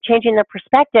enlightening and changing their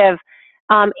perspective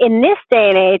in this day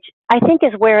and age, I think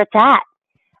is where it's at.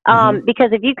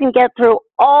 Because if you can get through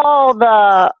all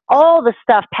the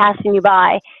stuff passing you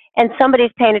by, and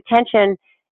somebody's paying attention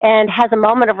and has a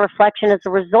moment of reflection as a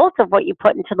result of what you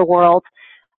put into the world,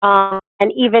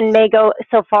 and even may go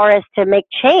so far as to make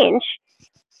change,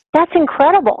 that's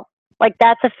incredible. Like,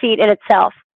 that's a feat in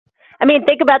itself. I mean,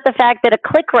 think about the fact that a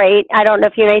click rate, I don't know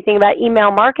if you know anything about email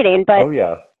marketing, but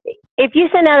if you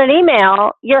send out an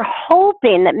email, you're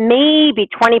hoping that maybe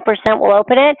 20% will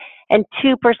open it and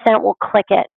 2% will click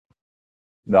it.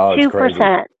 No, it's 2%.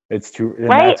 Crazy. It's true.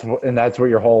 Right? That's what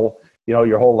your whole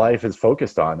life is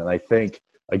focused on. And I think,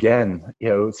 again,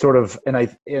 sort of,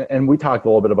 and we talked a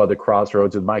little bit about the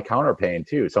crossroads with my counterpain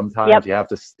too. Sometimes you have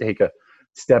to take a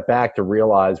step back to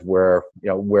realize where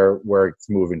it's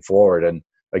moving forward. And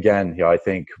again, I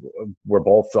think we're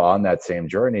both on that same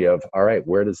journey of, all right,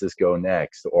 where does this go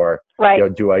next? Or,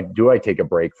 do I take a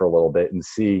break for a little bit and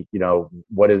see,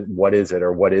 what is it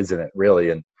or what isn't it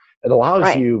really? And it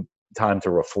allows you time to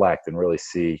reflect and really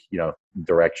see,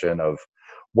 direction of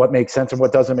what makes sense and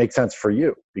what doesn't make sense for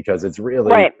you, because it's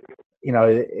really,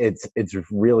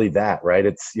 it's really that, right?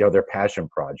 It's, they're passion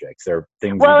projects. They're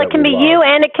things. Well, it can be love. You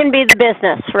and it can be the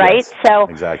business, right? Yes, so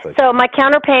exactly. So my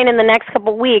counterpain in the next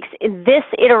couple of weeks, this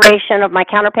iteration of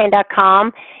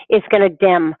mycounterpain.com is going to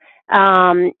dim.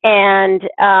 And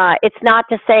it's not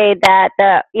to say that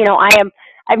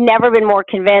I've never been more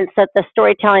convinced that the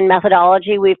storytelling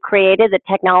methodology we've created, the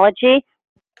technology,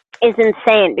 is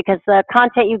insane, because the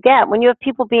content you get when you have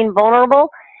people being vulnerable,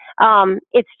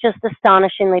 it's just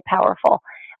astonishingly powerful.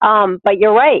 But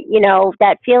you're right,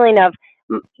 that feeling of,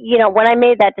 when I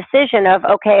made that decision of,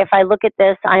 okay, if I look at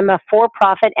this, I'm a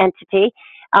for-profit entity.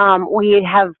 We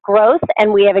have growth,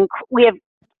 and we have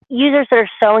users that are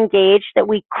so engaged that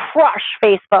we crush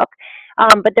Facebook,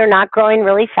 but they're not growing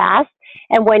really fast.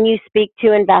 And when you speak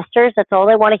to investors, that's all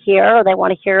they want to hear, or they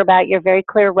want to hear about your very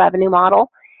clear revenue model.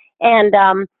 And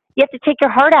you have to take your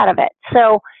heart out of it.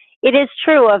 So it is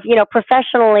true of,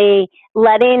 professionally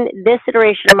letting this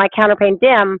iteration of my counterpain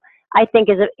dim, I think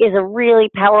is a really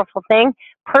powerful thing.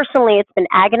 Personally, it's been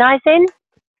agonizing.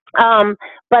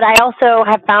 But I also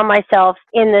have found myself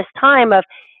in this time of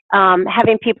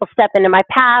having people step into my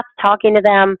path, talking to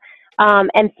them,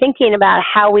 and thinking about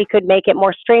how we could make it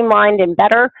more streamlined and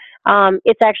better.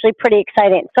 It's actually pretty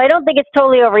exciting. So I don't think it's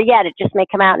totally over yet. It just may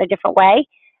come out in a different way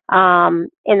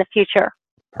in the future.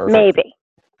 Perfect. Maybe.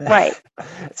 Right.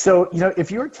 So,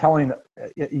 if you're telling,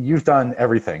 you've done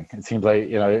everything. It seems like,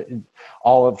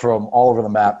 all over the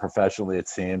map professionally, it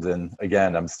seems. And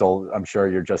again, I'm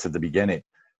sure you're just at the beginning.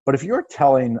 But if you're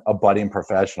telling a budding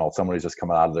professional, someone who's just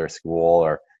coming out of their school,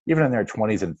 or even in their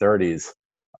 20s and 30s,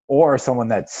 or someone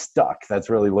that's stuck, that's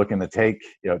really looking to take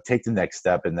the next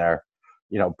step in their,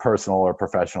 personal or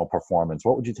professional performance,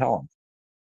 what would you tell them?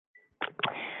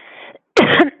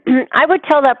 I would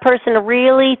tell that person to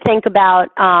really think about,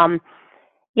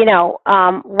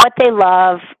 what they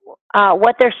love,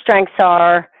 what their strengths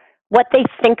are, what they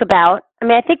think about. I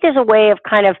mean, I think there's a way of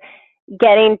kind of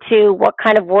getting to what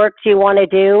kind of work do you want to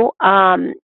do,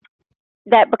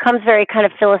 that becomes very kind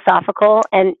of philosophical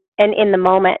and in the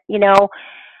moment.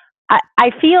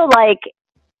 I feel like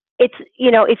it's,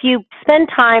 if you spend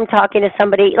time talking to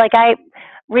somebody, like I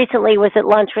recently was at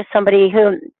lunch with somebody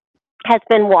who has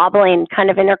been wobbling kind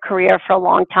of in her career for a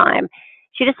long time.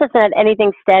 She just doesn't have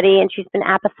anything steady, and she's been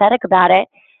apathetic about it.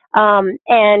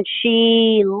 And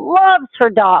she loves her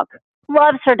dog,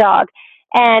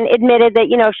 and admitted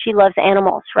that, she loves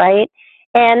animals, right?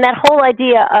 And that whole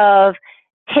idea of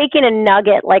taking a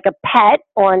nugget like a pet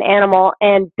or an animal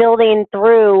and building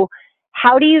through,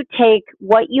 how do you take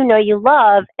what you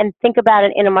love and think about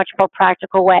it in a much more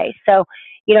practical way? So,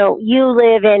 you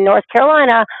live in North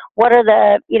Carolina. What are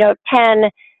the, 10,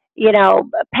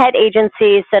 pet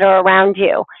agencies that are around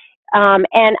you?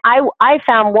 And I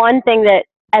found one thing that,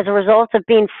 as a result of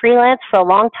being freelance for a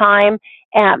long time,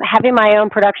 having my own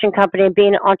production company and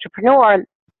being an entrepreneur,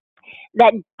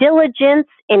 that diligence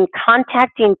in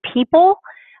contacting people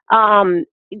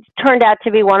turned out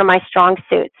to be one of my strong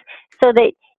suits. So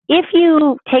that if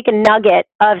you take a nugget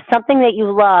of something that you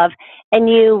love and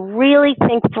you really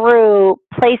think through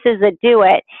places that do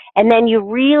it, and then you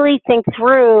really think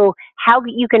through how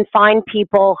you can find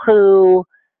people who,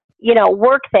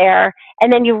 work there,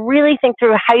 and then you really think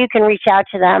through how you can reach out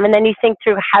to them, and then you think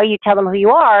through how you tell them who you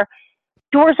are,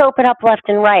 doors open up left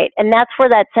and right. And that's where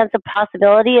that sense of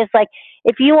possibility is. Like,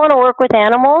 if you want to work with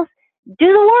animals, do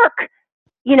the work.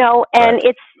 And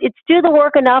it's do the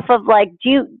work enough of like,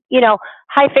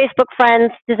 hi Facebook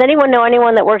friends, does anyone know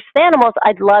anyone that works with animals?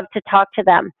 I'd love to talk to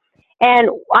them. And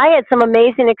I had some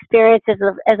amazing experiences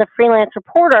as a freelance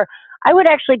reporter. I would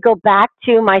actually go back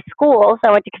to my schools.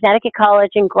 I went to Connecticut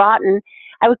College in Groton.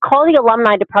 I would call the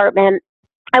alumni department.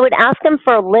 I would ask them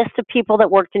for a list of people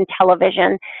that worked in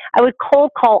television. I would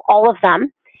cold call all of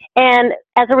them. And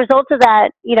as a result of that,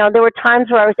 there were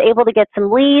times where I was able to get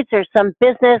some leads or some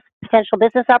potential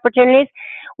business opportunities.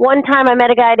 One time I met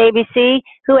a guy at ABC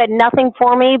who had nothing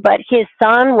for me, but his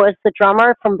son was the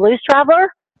drummer from Blues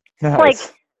Traveler. Nice. Like,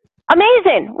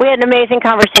 amazing. We had an amazing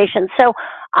conversation. So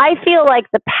I feel like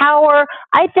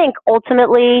I think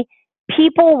ultimately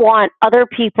people want other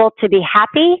people to be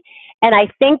happy. And I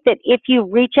think that if you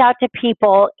reach out to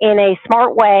people in a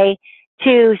smart way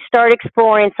to start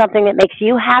exploring something that makes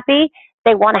you happy,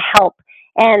 they want to help.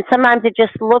 And sometimes it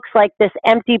just looks like this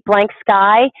empty blank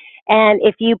sky. And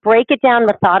if you break it down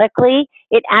methodically,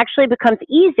 it actually becomes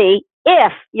easy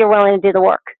if you're willing to do the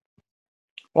work.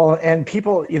 Well, and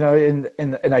people,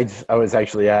 I was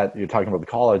actually you're talking about the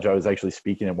college, I was actually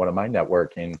speaking at one of my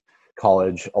networking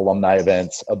college alumni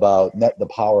events about the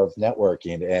power of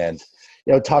networking, and,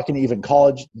 talking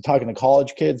to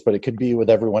college kids, but it could be with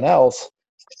everyone else,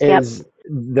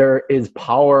 there is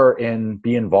power in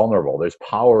being vulnerable. There's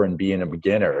power in being a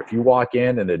beginner. If you walk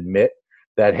in and admit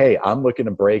that, hey, I'm looking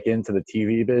to break into the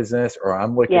TV business, or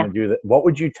I'm looking to do that, what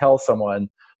would you tell someone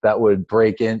that would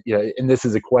break in? And this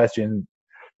is a question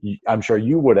I'm sure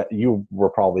you were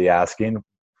probably asking,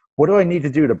 what do I need to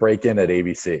do to break in at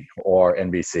ABC or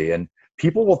NBC? And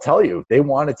people will tell you they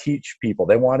want to teach people,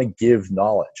 they want to give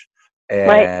knowledge.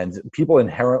 And people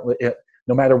inherently,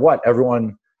 no matter what,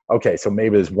 everyone, okay, so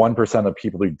maybe there's 1% of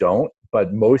people who don't,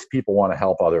 but most people want to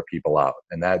help other people out.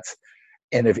 And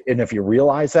if you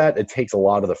realize that, it takes a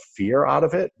lot of the fear out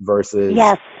of it versus,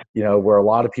 where a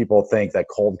lot of people think that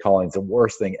cold calling is the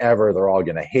worst thing ever. They're all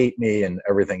going to hate me and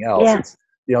everything else. It's,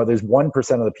 there's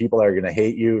 1% of the people that are going to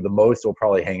hate you. The most will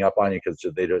probably hang up on you because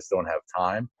they just don't have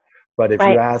time. But if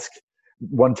you ask,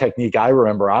 one technique I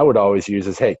remember I would always use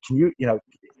is, hey, can you,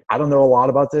 I don't know a lot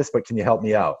about this, but can you help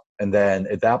me out? And then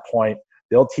at that point,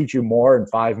 they'll teach you more in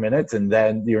 5 minutes. And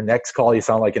then your next call, you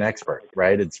sound like an expert,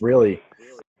 right? It's really,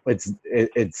 that's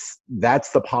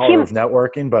the power of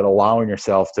networking, but allowing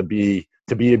yourself to be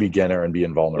a beginner and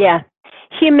being vulnerable. Yeah.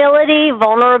 Humility,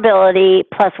 vulnerability,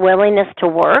 plus willingness to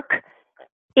work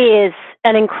is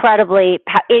an incredibly,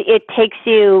 it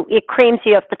creams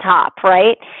you up the top,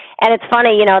 right? And it's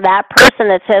funny, that person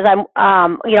that says, I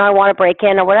want to break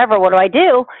in or whatever, what do I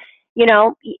do?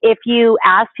 If you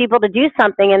ask people to do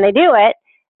something and they do it,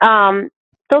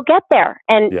 they'll get there.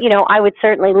 And, I would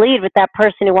certainly lead with that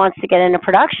person who wants to get into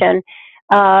production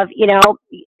of,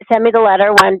 send me the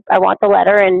letter when I want the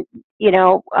letter and,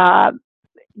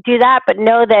 do that. But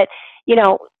know that,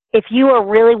 if you are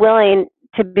really willing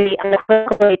to be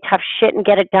unequivocally tough shit and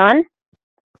get it done,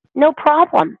 no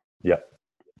problem. Yeah.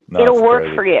 It'll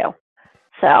work for you.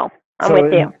 So I'm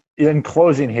with you. In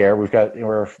closing here,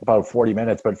 we're about 40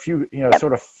 minutes, but few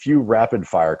rapid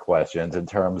fire questions in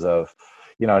terms of,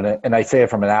 and I say it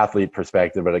from an athlete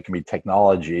perspective, but it can be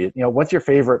technology. What's your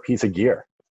favorite piece of gear?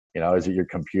 Is it your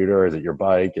computer? Is it your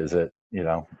bike? Is it,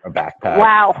 a backpack?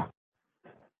 Wow.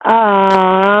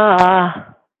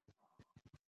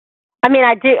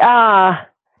 I do.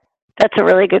 That's a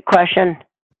really good question.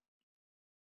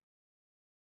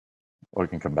 We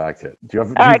can come back to it. All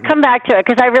right, come back to it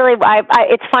because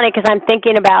it's funny because I'm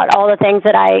thinking about all the things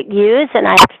that I use and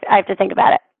I have to think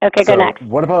about it. Okay, go next.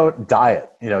 What about diet?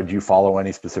 Do you follow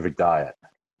any specific diet?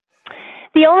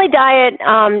 The only diet,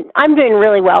 I'm doing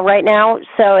really well right now,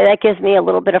 so that gives me a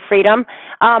little bit of freedom.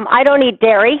 I don't eat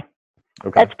dairy.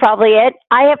 Okay. That's probably it.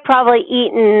 I have probably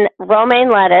eaten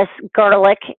romaine lettuce,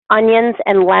 garlic, onions,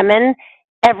 and lemon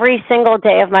every single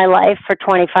day of my life for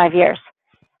 25 years.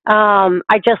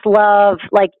 I just love,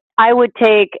 I would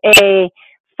take a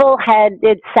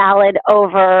full-headed salad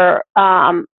over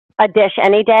a dish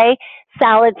any day.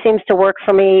 Salad seems to work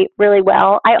for me really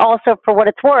well. I also, for what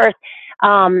it's worth,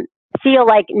 feel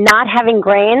like not having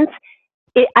grains,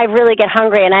 I really get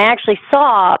hungry. And I actually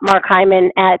saw Mark Hyman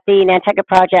at the Nantucket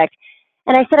Project.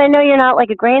 And I said, I know you're not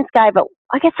like a grains guy, but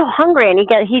I get so hungry. And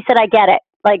he said, I get it.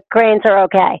 Like grains are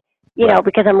okay,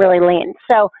 because I'm really lean.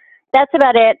 So that's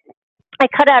about it. I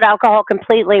cut out alcohol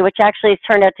completely, which actually has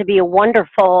turned out to be a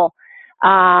wonderful,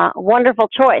 wonderful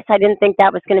choice. I didn't think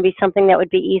that was going to be something that would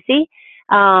be easy.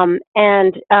 But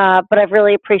I've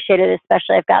really appreciated it,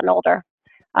 especially I've gotten older.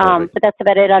 But that's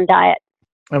about it on diet.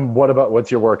 And what's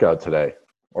your workout today?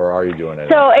 or are you doing it?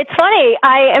 So it's funny.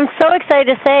 I am so excited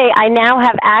to say I now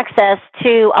have access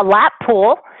to a lap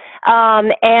pool,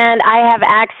 and I have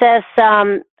access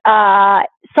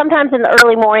sometimes in the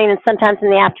early morning and sometimes in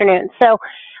the afternoon. So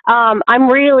I'm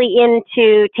really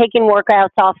into taking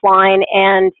workouts offline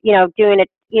and, doing a,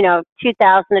 2,000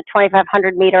 to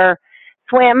 2,500 meter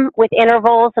swim with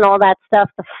intervals and all that stuff.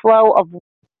 The flow of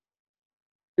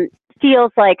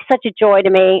feels like such a joy to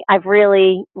me. I've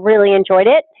really, really enjoyed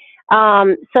it.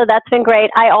 So that's been great.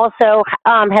 I also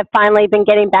have finally been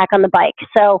getting back on the bike.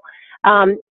 So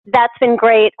that's been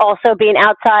great. Also being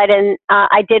outside, and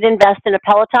I did invest in a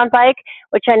Peloton bike,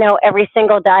 which I know every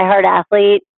single diehard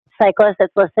athlete, cyclist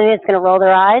that's listening is going to roll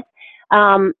their eyes.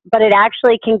 But it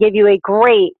actually can give you a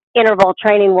great interval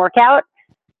training workout,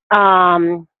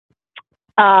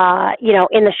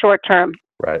 in the short term.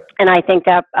 Right. And I think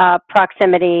that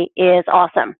proximity is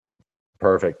awesome.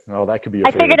 Perfect. No, that could be.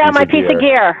 I figured out my piece of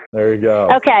gear. There you go.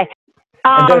 Okay.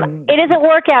 It isn't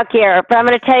workout gear, but I'm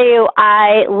going to tell you,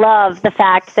 I love the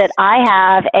fact that I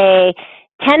have a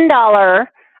 $10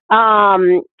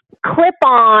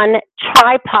 clip-on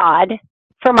tripod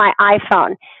for my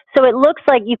iPhone. So it looks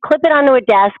like you clip it onto a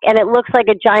desk, and it looks like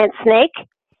a giant snake,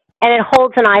 and it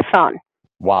holds an iPhone.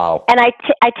 Wow. And I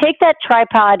take that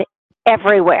tripod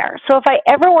everywhere. So if I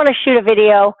ever want to shoot a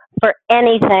video for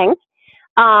anything,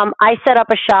 I set up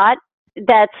a shot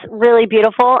that's really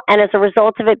beautiful, and as a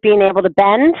result of it being able to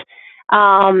bend,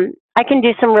 I can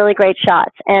do some really great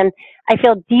shots. And I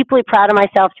feel deeply proud of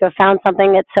myself to have found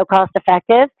something that's so cost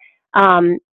effective.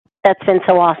 That's been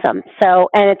so awesome. So,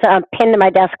 and it's pinned to my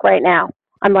desk right now.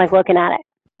 I'm like looking at it.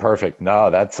 Perfect.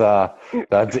 No, that's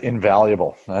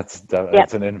invaluable. That's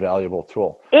an invaluable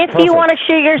tool. If Perfect. you want to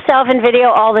shoot yourself in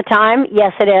video all the time,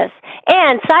 yes, it is.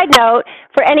 And side note,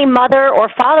 for any mother or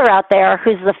father out there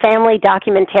who's the family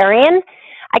documentarian,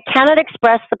 I cannot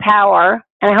express the power,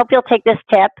 and I hope you'll take this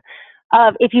tip,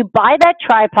 of if you buy that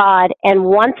tripod and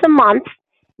once a month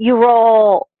you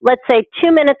roll, let's say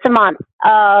 2 minutes a month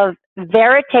of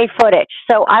verite footage.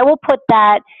 So I will put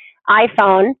that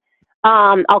iPhone,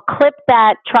 I'll clip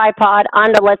that tripod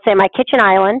onto, let's say, my kitchen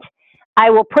island.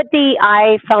 I will put the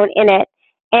iPhone in it,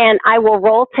 and I will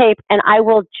roll tape, and I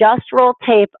will just roll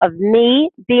tape of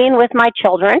me being with my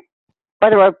children,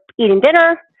 whether we're eating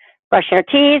dinner, brushing our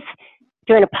teeth,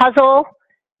 doing a puzzle,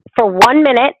 for 1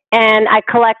 minute, and I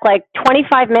collect like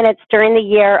 25 minutes during the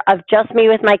year of just me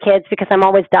with my kids because I'm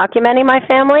always documenting my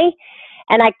family.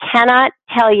 And I cannot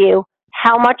tell you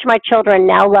how much my children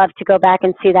now love to go back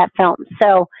and see that film.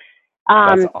 So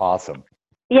that's awesome.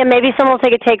 Yeah, maybe someone will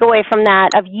take a takeaway from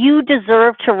that of you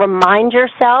deserve to remind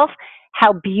yourself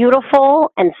how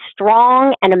beautiful and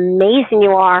strong and amazing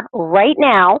you are right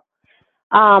now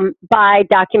by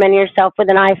documenting yourself with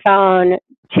an iPhone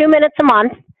 2 minutes a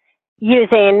month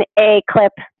using a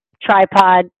clip,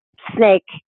 tripod, snake,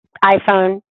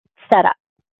 iPhone setup.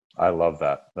 I love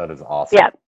that. That is awesome. Yeah.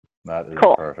 That is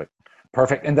cool. Perfect.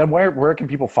 Perfect. And then where can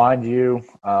people find you?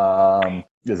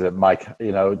 Is it Mike?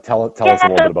 Tell us a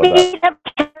little bit about that.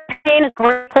 Counterpain is a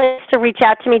great place to reach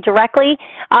out to me directly.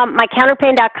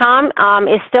 MyCounterpain.com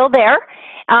is still there.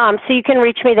 So you can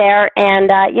reach me there.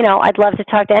 And, I'd love to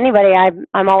talk to anybody.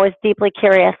 I'm always deeply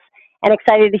curious and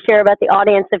excited to hear about the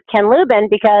audience of Ken Lubin,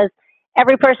 because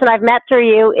every person I've met through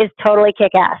you is totally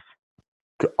kick-ass.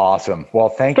 Awesome. Well,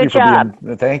 thank you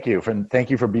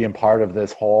for being part of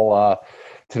this whole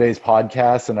today's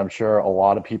podcast, and I'm sure a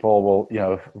lot of people will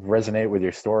resonate with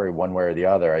your story one way or the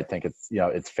other. I think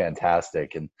it's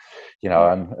fantastic, and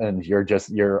and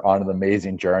you're on an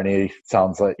amazing journey.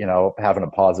 Sounds like having a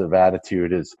positive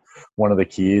attitude is one of the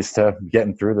keys to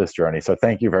getting through this journey. So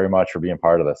thank you very much for being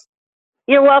part of this.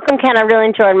 You're welcome, Ken. I really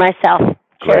enjoyed myself.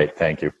 Cheers. Great. Thank you.